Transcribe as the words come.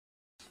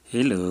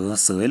Hello,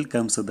 so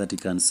welcome so that you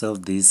can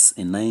solve this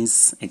a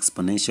nice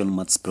exponential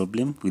maths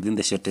problem within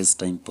the shortest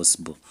time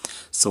possible.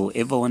 So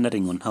ever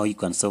wondering on how you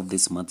can solve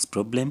this maths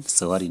problem?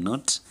 So worry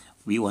not,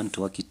 we want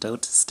to work it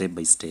out step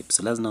by step.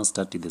 So let's now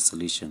start with the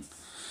solution.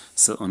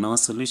 So on our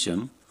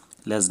solution,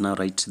 let's now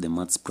write the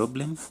maths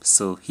problem.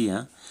 So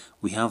here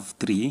we have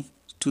 3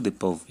 to the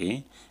power of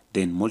a,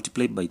 then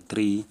multiplied by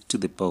 3 to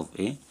the power of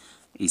a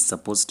is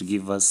supposed to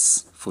give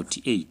us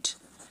 48.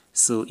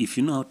 So if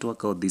you know how to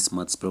work out this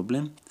maths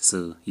problem,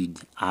 so you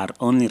are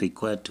only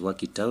required to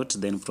work it out.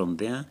 Then from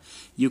there,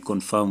 you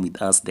confirm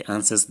with us the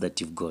answers that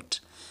you've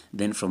got.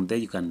 Then from there,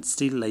 you can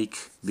still like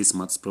this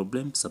maths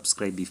problem,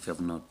 subscribe if you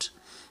have not.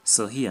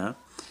 So here,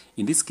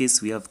 in this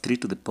case, we have 3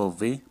 to the power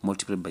of a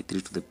multiplied by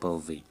 3 to the power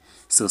of a.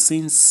 So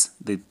since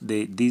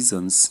these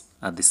ones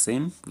are the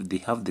same, they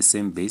have the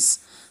same base,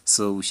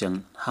 so we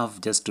shall have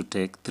just to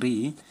take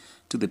 3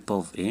 to the power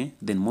of a,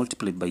 then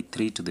multiplied by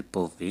 3 to the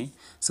power of a.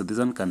 So this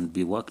one can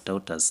be worked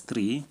out as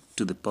 3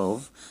 to the power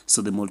of,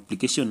 so the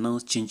multiplication now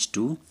changed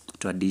to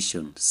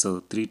addition.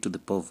 So 3 to the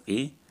power of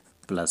a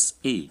plus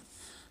a.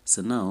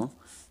 So now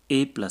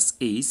a plus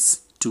a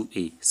is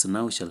 2a. So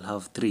now we shall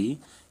have 3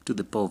 to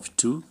the power of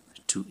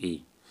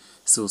 2a.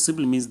 So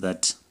simply means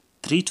that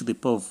 3 to the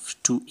power of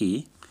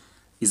 2a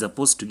is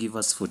supposed to give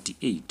us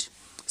 48.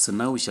 So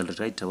now we shall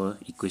write our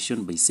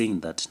equation by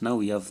saying that now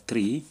we have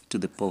 3 to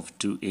the power of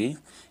 2a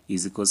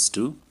is equals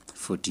to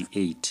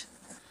 48.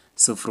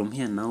 So from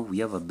here now we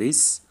have a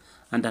base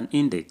and an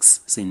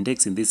index. So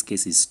index in this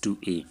case is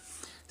 2a.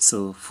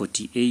 So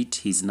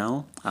 48 is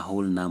now a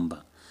whole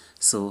number.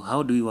 So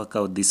how do we work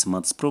out this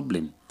maths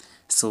problem?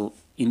 So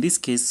in this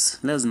case,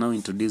 let's now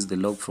introduce the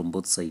log from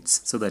both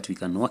sides so that we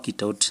can work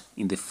it out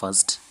in the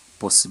first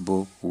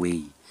possible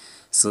way.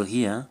 So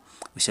here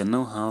we shall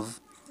now have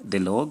the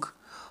log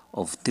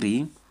of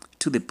 3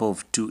 to the power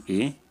of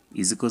 2a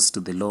is equals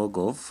to the log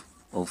of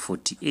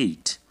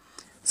 48.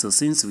 So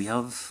since we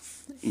have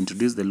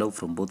introduced the log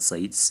from both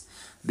sides,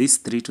 this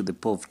 3 to the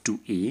power of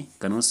 2a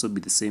can also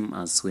be the same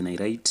as when I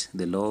write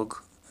the log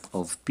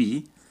of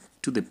p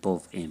to the power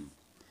of m.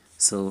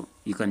 So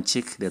you can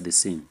check they're the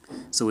same.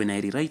 So when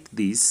I rewrite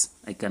this,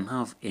 I can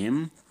have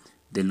m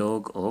the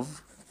log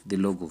of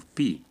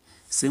p.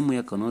 Same way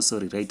I can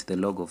also rewrite the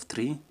log of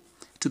 3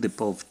 to the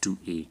power of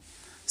 2a.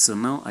 So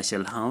now I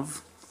shall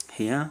have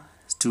here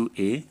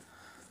 2a.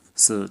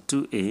 So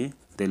 2a,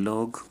 the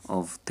log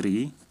of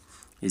 3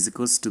 is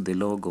equals to the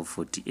log of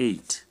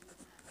 48.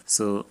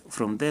 So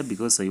from there,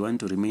 because I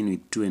want to remain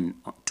with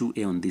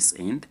 2a on this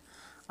end,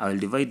 I will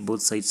divide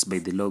both sides by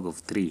the log of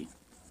 3.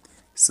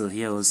 So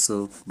here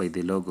also by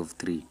the log of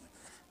 3.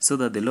 So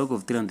that the log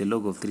of 3 and the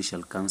log of 3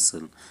 shall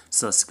cancel.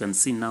 So as you can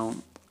see now,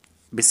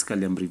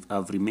 basically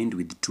I've remained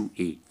with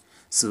 2a.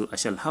 So I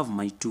shall have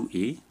my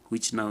 2a,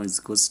 which now is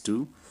equals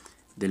to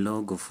the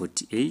log of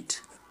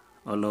 48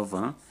 all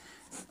over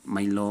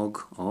my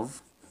log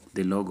of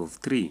the log of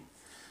 3.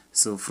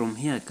 So from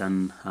here I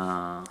can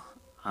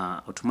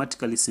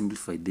automatically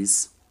simplify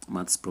this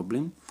maths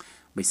problem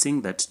by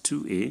saying that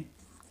 2a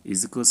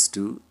is equals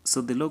to,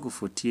 so the log of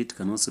 48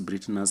 can also be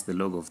written as the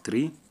log of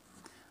 3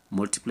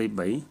 multiplied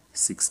by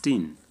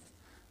 16,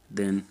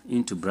 then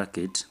into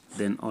bracket,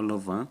 then all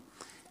over,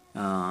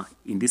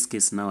 in this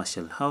case now I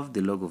shall have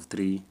the log of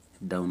 3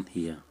 down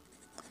here.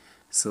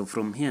 So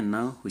from here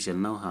now we shall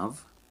now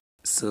have,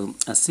 so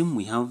assume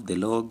we have the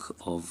log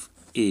of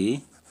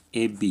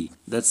ab.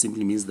 That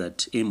simply means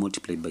that a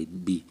multiplied by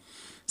b.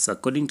 So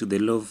according to the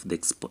law of the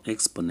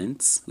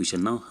exponents, we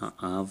shall now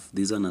have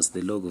this one as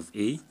the log of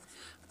a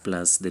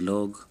plus the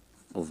log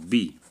of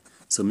b.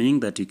 So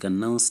meaning that we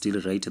can now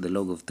still write the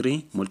log of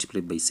 3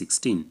 multiplied by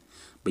 16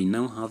 by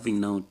now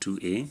having now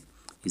 2a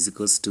is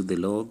equals to the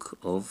log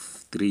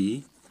of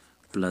 3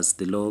 plus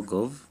the log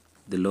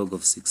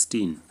of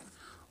 16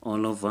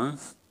 all over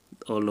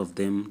all of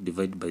them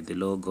divided by the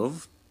log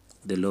of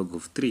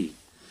 3.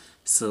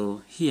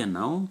 So here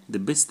now the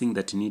best thing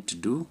that you need to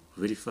do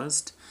very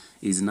first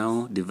is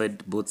now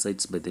divide both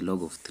sides by the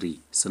log of 3.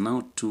 So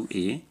now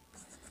 2a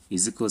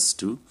is equals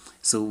to,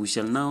 so we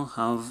shall now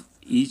have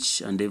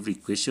each and every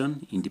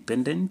equation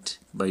independent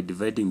by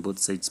dividing both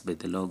sides by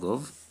the log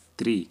of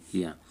 3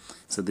 here.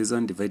 So this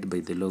one divided by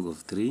the log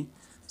of 3.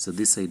 So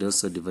this side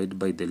also divided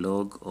by the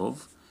log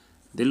of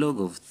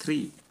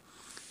 3.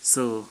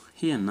 So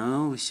here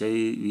now we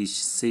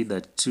say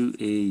that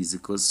 2a is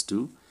equals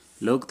to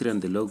log 3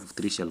 and the log of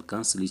 3 shall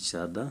cancel each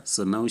other.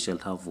 So now we shall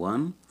have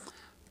 1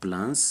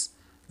 plus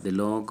the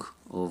log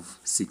of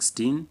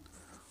 16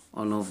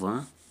 all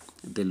over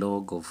the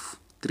log of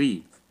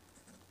 3.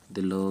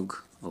 The log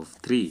of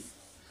 3.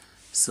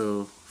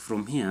 So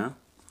from here,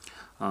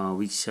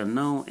 we shall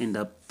now end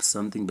up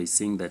something by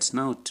saying that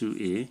now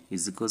 2a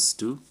is equals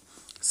to,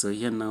 so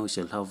here now we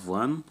shall have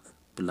 1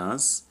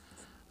 plus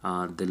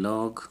the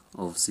log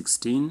of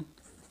 16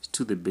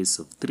 to the base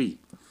of 3.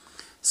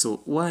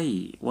 So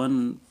why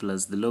 1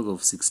 plus the log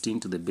of 16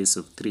 to the base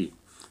of 3?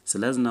 So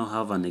let's now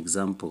have an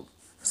example.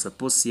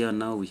 Suppose here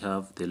now we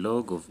have the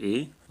log of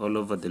a all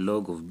over the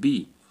log of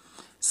b.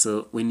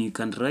 So when you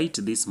can write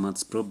this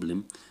maths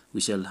problem,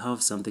 we shall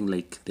have something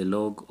like the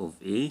log of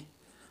A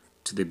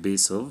to the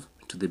base of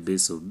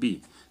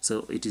B.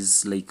 So it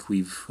is like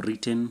we've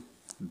written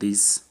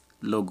this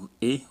log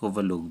A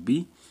over log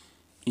B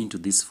into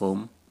this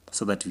form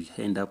so that we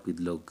end up with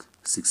log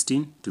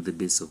 16 to the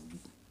base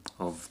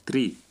of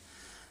 3.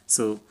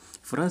 So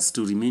for us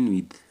to remain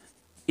with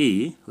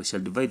A, we shall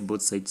divide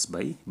both sides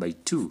by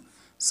 2.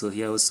 So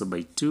here also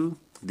by 2,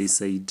 this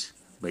side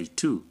by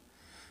 2.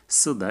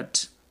 So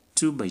that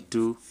 2 by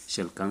 2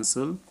 shall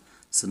cancel.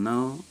 So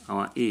now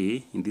our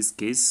A, in this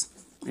case,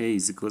 A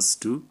is equals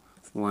to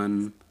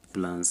 1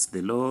 plus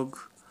the log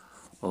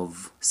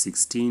of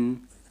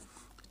 16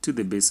 to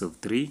the base of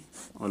 3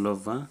 all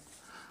over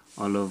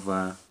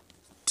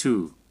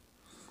 2.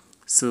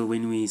 So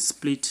when we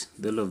split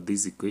the whole of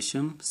this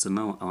equation, so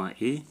now our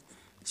A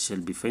shall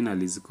be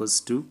finally is equals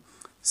to,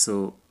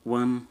 so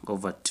 1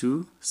 over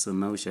 2, so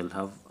now we shall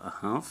have a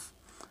half,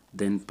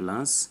 then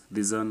plus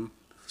this one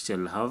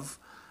shall have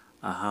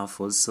a half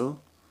also,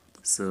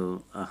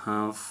 so a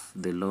half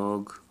the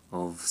log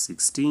of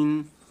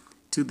 16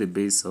 to the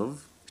base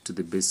of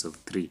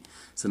 3.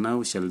 So now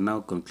we shall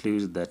now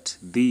conclude that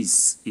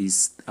this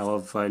is our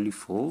value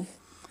for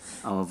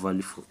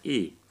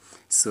A.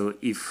 So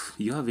if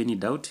you have any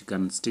doubt, you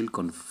can still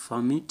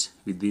confirm it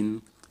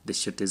within the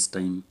shortest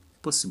time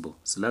possible.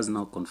 So let's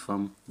now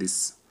confirm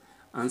this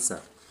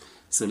answer.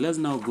 So let's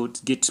now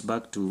get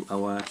back to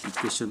our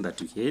equation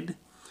that we had.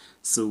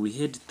 So we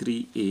had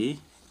 3A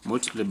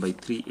multiplied by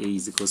 3A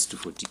is equals to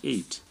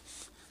 48.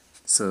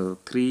 So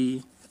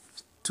 3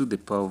 to the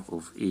power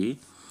of A,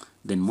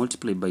 then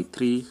multiply by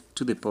 3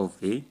 to the power of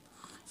A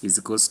is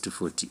equals to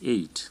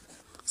 48.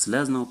 So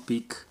let's now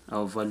pick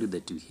our value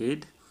that we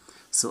had.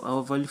 So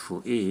our value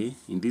for A,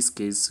 in this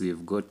case, we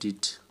have got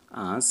it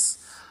as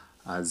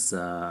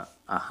a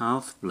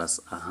half plus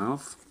a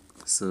half.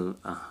 So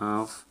a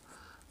half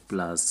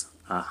plus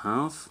a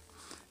half.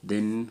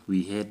 Then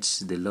we had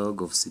the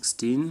log of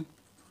 16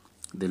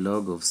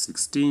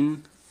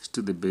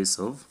 to the base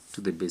of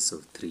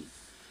 3.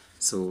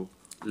 So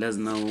let's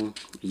now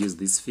use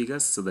these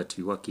figures so that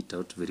we work it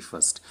out very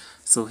fast.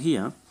 So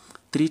here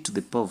 3 to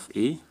the power of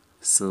A,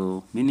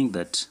 so meaning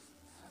that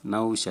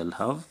now we shall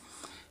have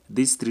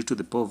this 3 to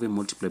the power of A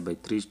multiplied by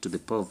 3 to the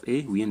power of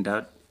A. We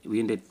ended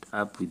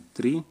up with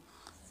 3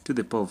 to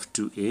the power of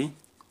 2A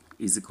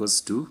is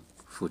equals to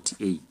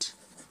 48.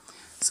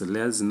 So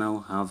let's now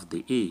have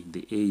the A.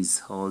 The A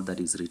is all that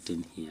is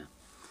written here.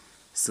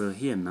 So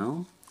here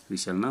now we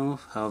shall now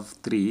have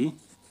 3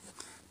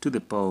 to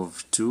the power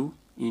of 2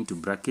 into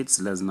brackets.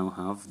 Let's now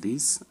have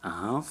this a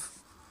half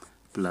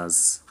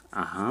plus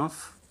a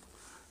half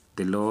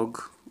the log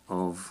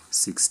of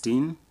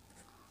 16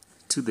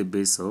 to the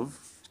base of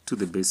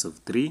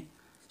 3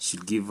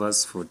 should give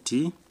us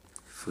 48,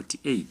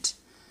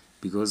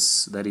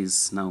 because that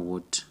is now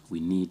what we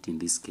need in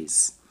this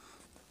case.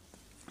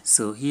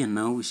 So here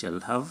now we shall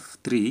have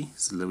 3,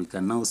 so that we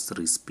can now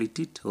split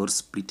it, or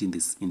split in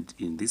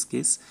this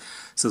case.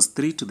 So it's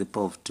 3 to the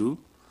power of 2,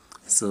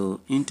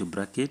 so into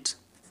bracket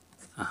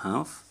a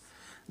half.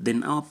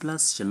 Then our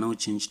plus shall now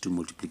change to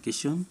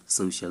multiplication,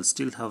 so we shall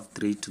still have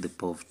 3 to the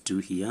power of 2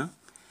 here,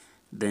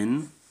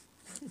 then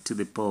to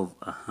the power of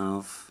a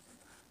half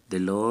the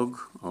log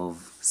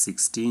of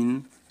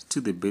 16 to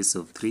the base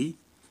of 3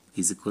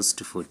 is equals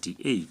to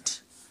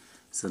 48.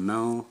 So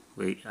now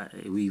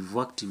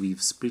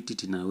we've split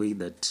it in a way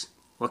that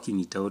working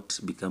it out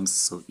becomes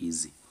so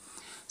easy.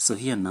 So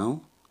here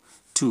now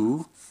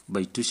 2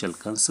 by 2 shall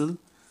cancel,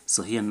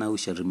 so here now we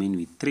shall remain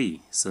with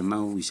 3. So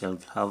now we shall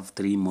have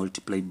 3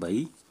 multiplied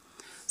by,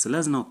 so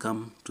let's now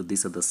come to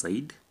this other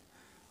side.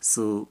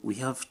 So we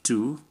have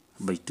 2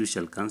 by 2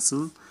 shall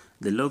cancel,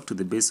 the log to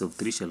the base of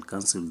 3 shall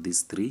cancel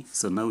this 3,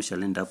 so now we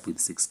shall end up with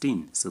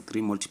 16. So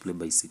 3 multiplied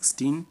by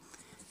 16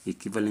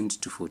 equivalent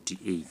to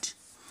 48.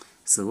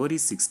 So what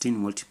is 16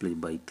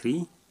 multiplied by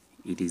 3?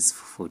 It is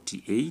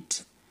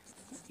 48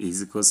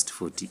 is equals to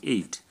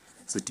 48.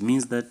 So it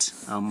means that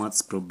our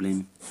maths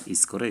problem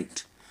is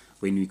correct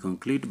when we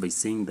conclude by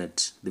saying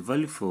that the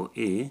value for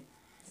A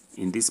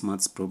in this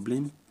maths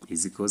problem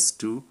is equals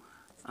to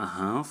a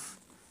half,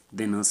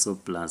 then also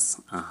plus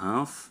a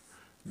half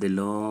the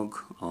log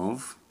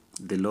of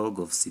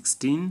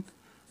 16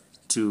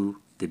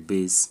 to the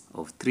base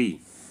of 3.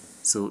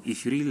 So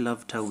if you really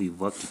loved how we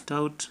worked it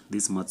out,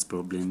 this maths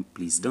problem,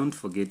 please don't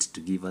forget to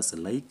give us a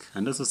like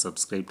and also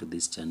subscribe to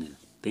this channel.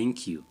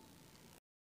 Thank you.